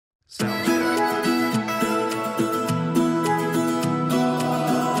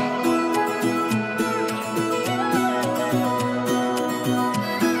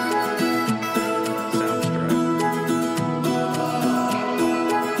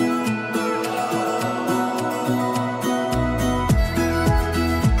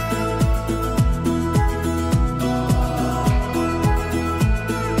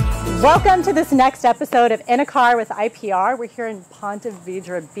Welcome to this next episode of In a Car with IPR. We're here in Ponte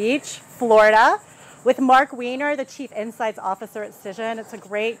Vedra Beach, Florida, with Mark Weiner, the Chief Insights Officer at Cision. It's a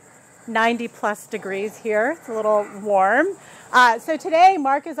great 90-plus degrees here. It's a little warm. So today,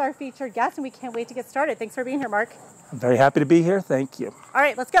 Mark is our featured guest, and we can't wait to get started. Thanks for being here, Mark. I'm very happy to be here. Thank you. All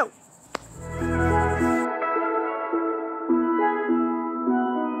right, let's go.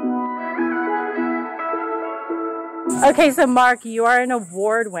 Okay, so Mark, you are an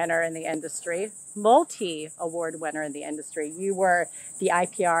award winner in the industry, multi-award winner in the industry. You were the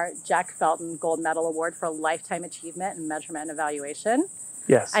IPR Jack Felton Gold Medal Award for Lifetime Achievement in Measurement and Evaluation.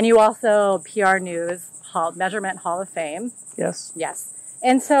 Yes. And you also PR News Measurement Hall of Fame. Yes. Yes.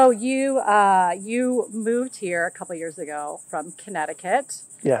 And so you moved here a couple years ago from Connecticut.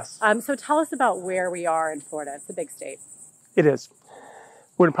 Yes. So tell us about where we are in Florida. It's a big state. It is.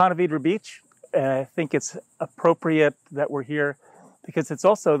 We're in Ponte Vedra Beach. I think it's appropriate that we're here because it's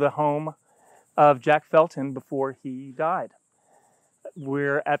also the home of Jack Felton before he died.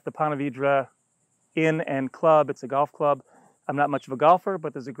 We're at the Ponte Vedra Inn and Club. It's a golf club. I'm not much of a golfer,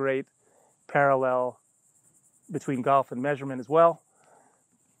 but there's a great parallel between golf and measurement as well,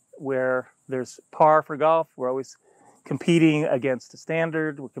 where there's par for golf. We're always competing against a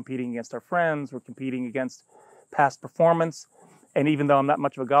standard. We're competing against our friends. We're competing against past performance. And even though I'm not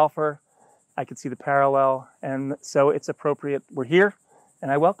much of a golfer, I can see the parallel, and so it's appropriate we're here, and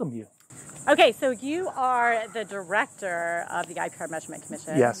I welcome you. Okay, so you are the director of the IPR Measurement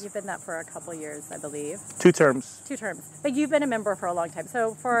Commission. Yes. You've been that for a couple years, I believe. 2 terms. 2 terms. But you've been a member for a long time.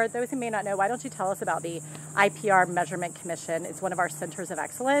 So for those who may not know, why don't you tell us about the IPR Measurement Commission? It's one of our centers of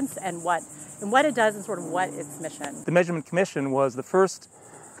excellence, and what it does and sort of what its mission. The Measurement Commission was the first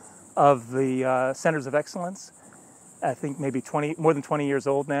of the centers of excellence. I think maybe more than 20 years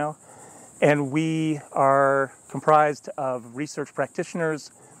old now. And we are comprised of research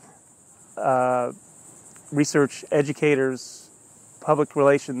practitioners, research educators, public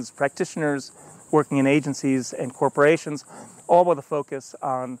relations practitioners working in agencies and corporations, all with a focus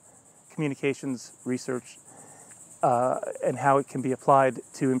on communications research and how it can be applied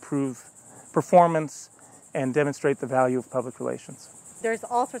to improve performance and demonstrate the value of public relations. There's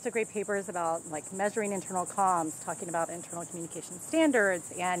all sorts of great papers about like measuring internal comms, talking about internal communication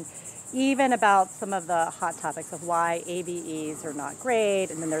standards, and even about some of the hot topics of why AVEs are not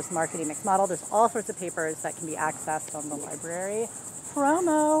great. And then there's marketing mix model. There's all sorts of papers that can be accessed on the library.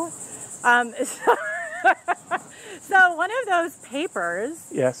 Promo. So one of those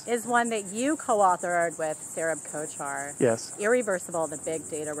papers is one that you co-authored with Sarah Kochar. Yes. Irreversible, the Big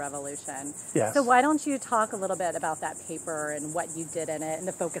Data Revolution. Yes. So why don't you talk a little bit about that paper and what you did in it and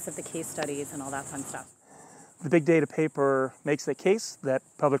the focus of the case studies and all that fun stuff? The Big Data paper makes the case that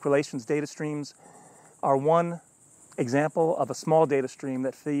public relations data streams are one example of a small data stream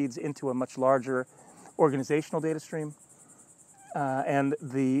that feeds into a much larger organizational data stream. And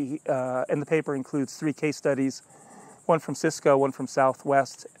the paper includes 3 case studies, one from Cisco, one from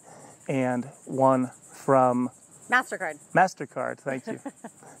Southwest, and one from MasterCard, thank you.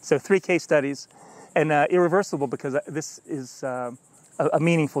 So 3 case studies, and irreversible because this is a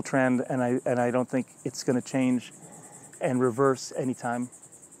meaningful trend, and I don't think it's going to change and reverse anytime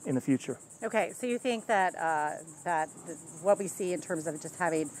in the future. Okay, so you think that what we see in terms of just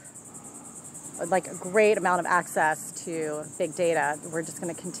having like a great amount of access to big data, we're just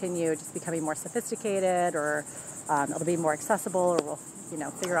going to continue just becoming more sophisticated, or it'll be more accessible, or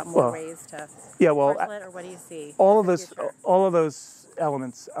we'll figure out more ways to parcel it, or what do you see? All of those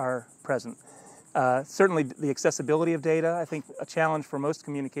elements are present. Certainly the accessibility of data. I think a challenge for most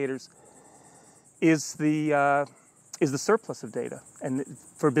communicators is the surplus of data, and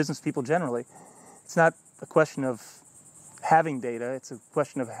for business people generally, it's not a question of having data, it's a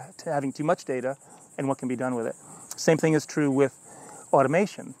question of having too much data and what can be done with it. Same thing is true with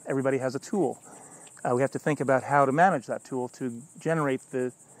automation. Everybody has a tool. We have to think about how to manage that tool to generate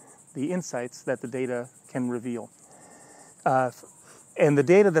the insights that the data can reveal. And the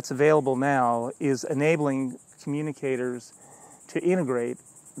data that's available now is enabling communicators to integrate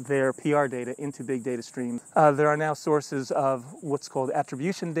their PR data into big data streams. There are now sources of what's called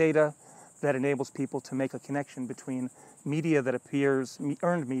attribution data that enables people to make a connection between media that appears,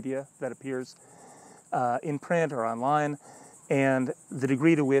 earned media that appears in print or online, and the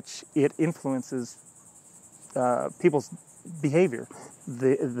degree to which it influences people's behavior.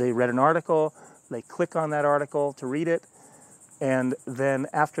 They read an article, they click on that article to read it, and then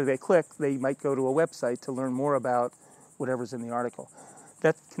after they click, they might go to a website to learn more about whatever's in the article.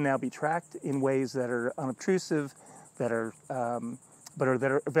 That can now be tracked in ways that are unobtrusive, that are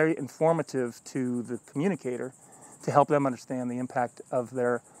very informative to the communicator, to help them understand the impact of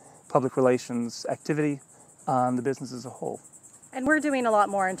their public relations activity on the business as a whole. And we're doing a lot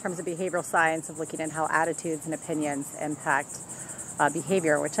more in terms of behavioral science, of looking at how attitudes and opinions impact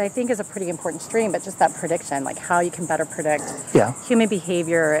behavior, which I think is a pretty important stream, but just that prediction, like how you can better predict human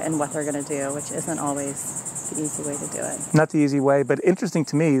behavior and what they're going to do, which isn't always the easy way to do it. Not the easy way, but interesting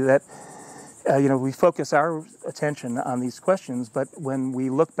to me that we focus our attention on these questions, but when we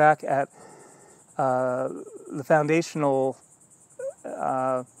look back at the foundational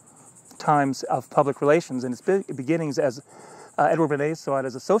times of public relations and its beginnings as Edward Bernays saw it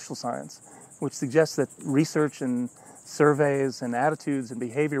as a social science, which suggests that research and surveys and attitudes and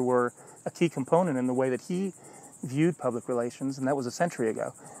behavior were a key component in the way that he viewed public relations, and that was a century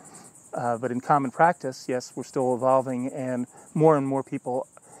ago. But in common practice, yes, we're still evolving, and more people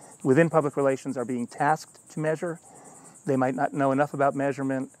within public relations are being tasked to measure. They might not know enough about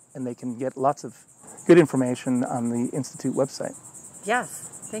measurement, and they can get lots of good information on the Institute website.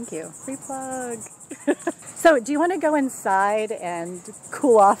 Yes, thank you. Free plug. So do you want to go inside and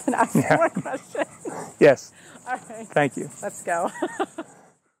cool off and ask more questions? Yes. All right. Thank you. Let's go.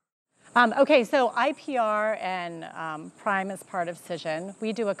 Okay, so IPR and Prime is part of Cision.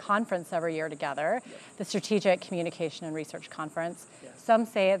 We do a conference every year together, the Strategic Communication and Research Conference. Some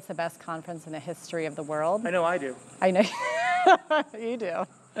say it's the best conference in the history of the world. I know I do. I know you do.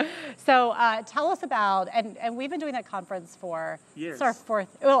 So tell us about, and we've been doing that conference for years. It's our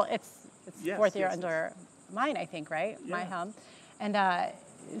fourth, well, it's fourth year under mine, I think, right? Yeah. My helm. And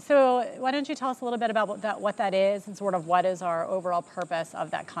so why don't you tell us a little bit about what that is and sort of what is our overall purpose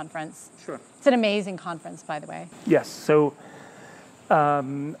of that conference? Sure. It's an amazing conference, by the way. Yes. So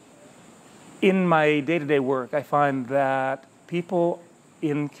in my day-to-day work, I find that people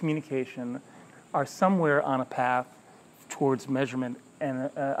in communication are somewhere on a path towards measurement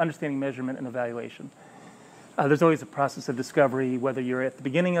and understanding measurement and evaluation. There's always a process of discovery, whether you're at the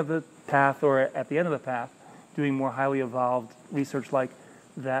beginning of the path or at the end of the path, doing more highly evolved research like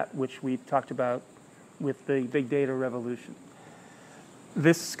that which we talked about with the big data revolution.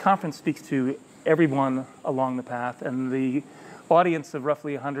 This conference speaks to everyone along the path, and the audience of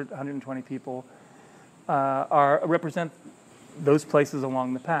roughly 120 people represent those places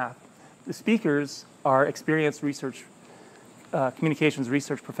along the path. The speakers are experienced communications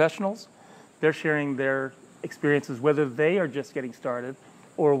research professionals. They're sharing their experiences, whether they are just getting started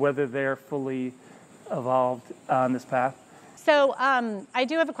or whether they're fully evolved on this path. So I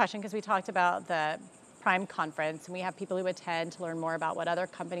do have a question, because we talked about the Prime conference, and we have people who attend to learn more about what other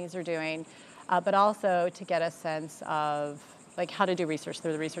companies are doing, but also to get a sense of like how to do research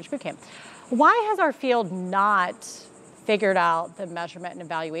through the Research Bootcamp. Why has our field not figured out the measurement and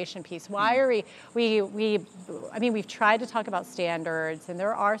evaluation piece? Why are I mean, we've tried to talk about standards, and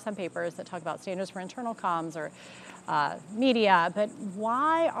there are some papers that talk about standards for internal comms or media, but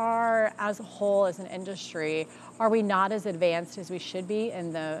why as a whole, as an industry, are we not as advanced as we should be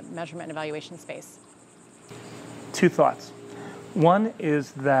in the measurement and evaluation space? Two thoughts. One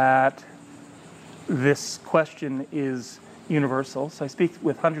is that this question is universal. So I speak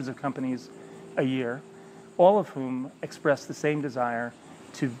with hundreds of companies a year, all of whom express the same desire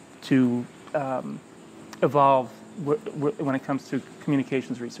to evolve when it comes to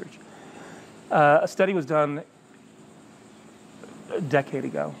communications research. A study was done a decade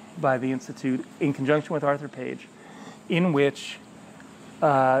ago by the Institute in conjunction with Arthur Page, in which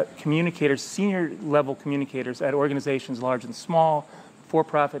communicators, senior level communicators at organizations large and small,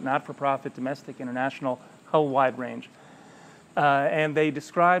 for-profit, not-for-profit, domestic, international, whole wide range. And they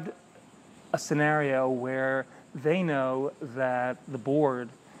described a scenario where they know that the board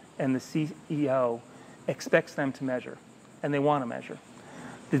and the CEO expects them to measure, and they want to measure.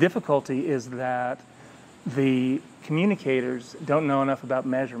 The difficulty is that the communicators don't know enough about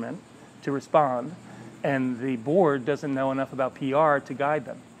measurement to respond, and the board doesn't know enough about PR to guide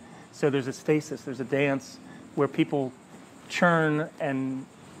them. So there's a stasis, there's a dance where people churn and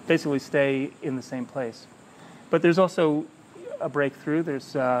basically stay in the same place. But there's also a breakthrough.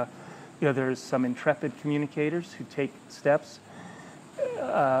 There's some intrepid communicators who take steps.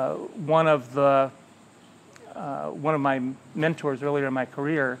 One of my mentors earlier in my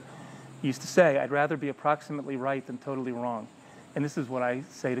career used to say, "I'd rather be approximately right than totally wrong." And this is what I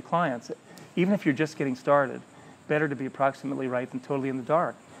say to clients. Even if you're just getting started, better to be approximately right than totally in the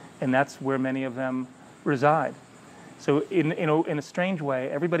dark. And that's where many of them reside. So in a strange way,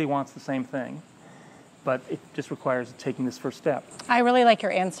 everybody wants the same thing, but it just requires taking this first step. I really like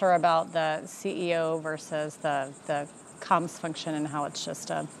your answer about the CEO versus the comms function and how it's just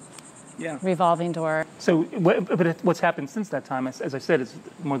a revolving door. So, but what's happened since that time, as I said, it's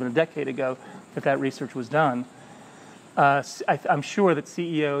more than a decade ago that research was done. I'm sure that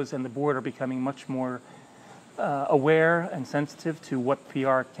CEOs and the board are becoming much more aware and sensitive to what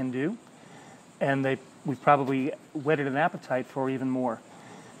PR can do, and we've probably whetted an appetite for even more.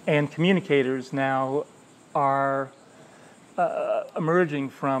 And communicators now are emerging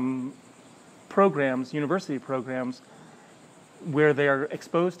from programs, university programs, where they are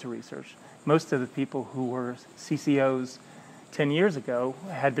exposed to research. Most of the people who were CCOs 10 years ago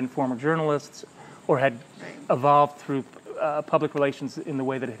had been former journalists or had evolved through public relations in the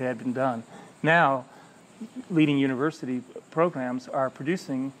way that it had been done. Now, leading university programs are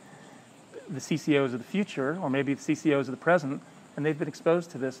producing the CCOs of the future, or maybe the CCOs of the present, and they've been exposed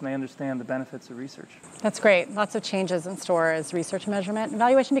to this and they understand the benefits of research. That's great. Lots of changes in store as research measurement and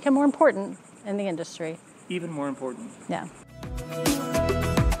evaluation become more important in the industry. Even more important. Yeah.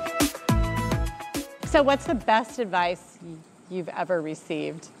 So what's the best advice you've ever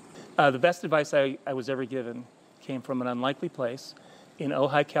received? The best advice I was ever given came from an unlikely place in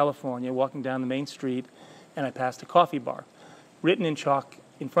Ojai, California, walking down the main street, and I passed a coffee bar. Written in chalk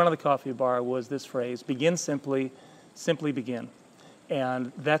in front of the coffee bar was this phrase, "Begin simply, simply begin."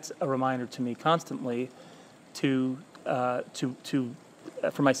 And that's a reminder to me constantly for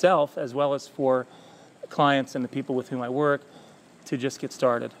myself as well as for clients and the people with whom I work to just get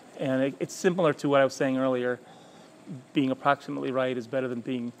started. And it's similar to what I was saying earlier, being approximately right is better than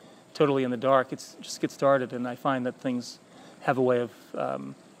being totally in the dark. It's just get started, and I find that things have a way of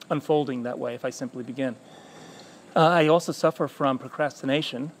unfolding that way if I simply begin. I also suffer from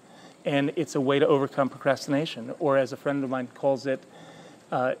procrastination, and it's a way to overcome procrastination, or as a friend of mine calls it,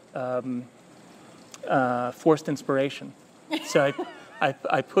 forced inspiration. So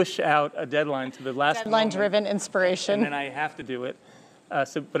I push out a deadline to the last Deadline-driven inspiration. And then I have to do it.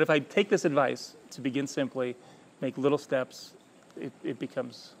 But if I take this advice to begin simply, make little steps, it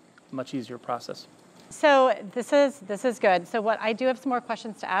becomes a much easier process. So this is good. So I do have some more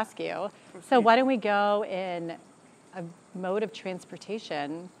questions to ask you. Proceed. So why don't we go in a mode of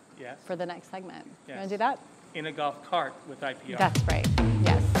transportation for the next segment? Yes. You want to do that? In a golf cart with IPR. That's right.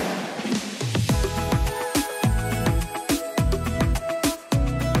 Yes.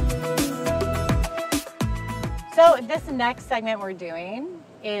 So this next segment we're doing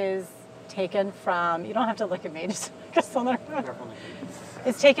is taken from, you don't have to look at me, just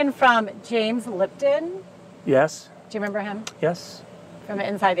it's taken from James Lipton. Yes. Do you remember him? Yes. From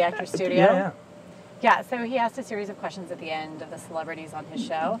Inside the Actors Studio? Yeah, so he asked a series of questions at the end of the celebrities on his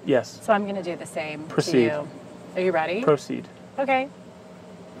show. Yes. So I'm going to do the same to you. Are you ready? Proceed. Okay.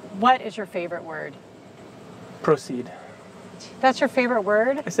 What is your favorite word? Proceed. That's your favorite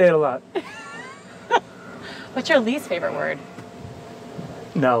word? I say it a lot. What's your least favorite word?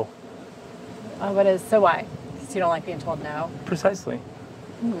 No. What is, so why? Because you don't like being told no? Precisely.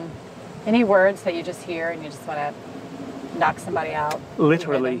 Any words that you just hear and you just want to knock somebody out?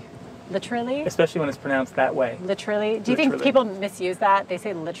 Literally. Literally? Especially when it's pronounced that way. Literally? Do you think people misuse that? They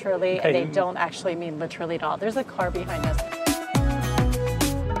say literally and they don't actually mean literally at all. There's a car behind us.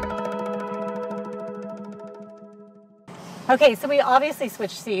 Okay, so we obviously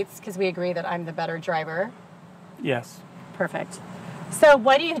switched seats because we agree that I'm the better driver. Yes. Perfect. So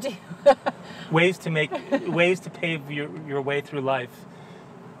what do you do? ways to pave your way through life.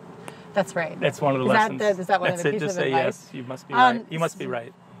 That's right. That's one of the lessons. Is that one of the pieces of advice? Yes, you must be right. You must be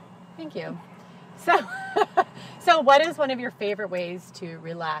right. Thank you. So what is one of your favorite ways to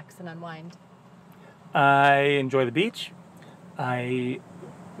relax and unwind? I enjoy the beach. I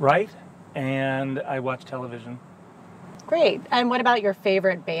write, and I watch television. Great. And what about your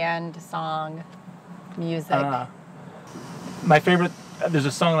favorite band, song, music? My favorite, there's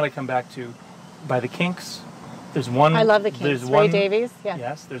a song that I come back to by the Kinks. There's one. I love the Kinks. Ray Davies? Yeah.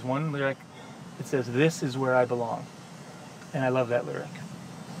 Yes, there's one lyric that says, "This is where I belong." And I love that lyric.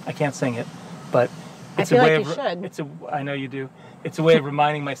 I can't sing it, but it's a way of... I feel like you should. I know you do. It's a way of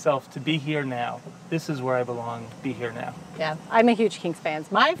reminding myself to be here now. This is where I belong. Be here now. Yeah, I'm a huge Kinks fan.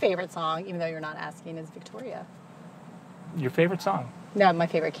 My favorite song, even though you're not asking, is Victoria. Your favorite song? No, my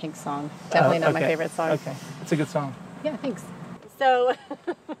favorite Kinks song. Definitely not my favorite song. Okay, it's a good song. Yeah, thanks. So,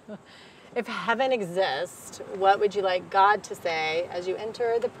 if heaven exists, what would you like God to say as you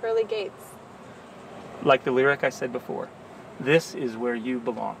enter the pearly gates? Like the lyric I said before, this is where you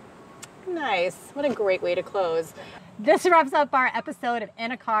belong. Nice. What a great way to close. This wraps up our episode of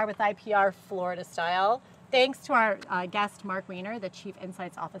In a Car with IPR Florida Style. Thanks to our guest, Mark Weiner, the Chief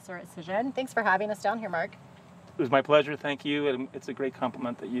Insights Officer at Cision. Thanks for having us down here, Mark. It was my pleasure. Thank you. And it's a great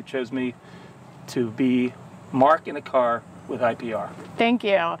compliment that you chose me to be Mark in a Car with IPR. Thank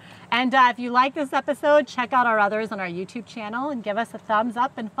you. And if you like this episode, check out our others on our YouTube channel and give us a thumbs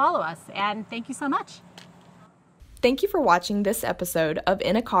up and follow us. And thank you so much. Thank you for watching this episode of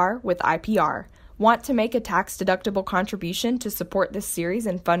In a Car with IPR. Want to make a tax-deductible contribution to support this series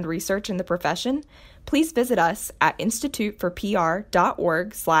and fund research in the profession? Please visit us at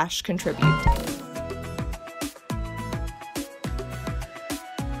instituteforpr.org/contribute.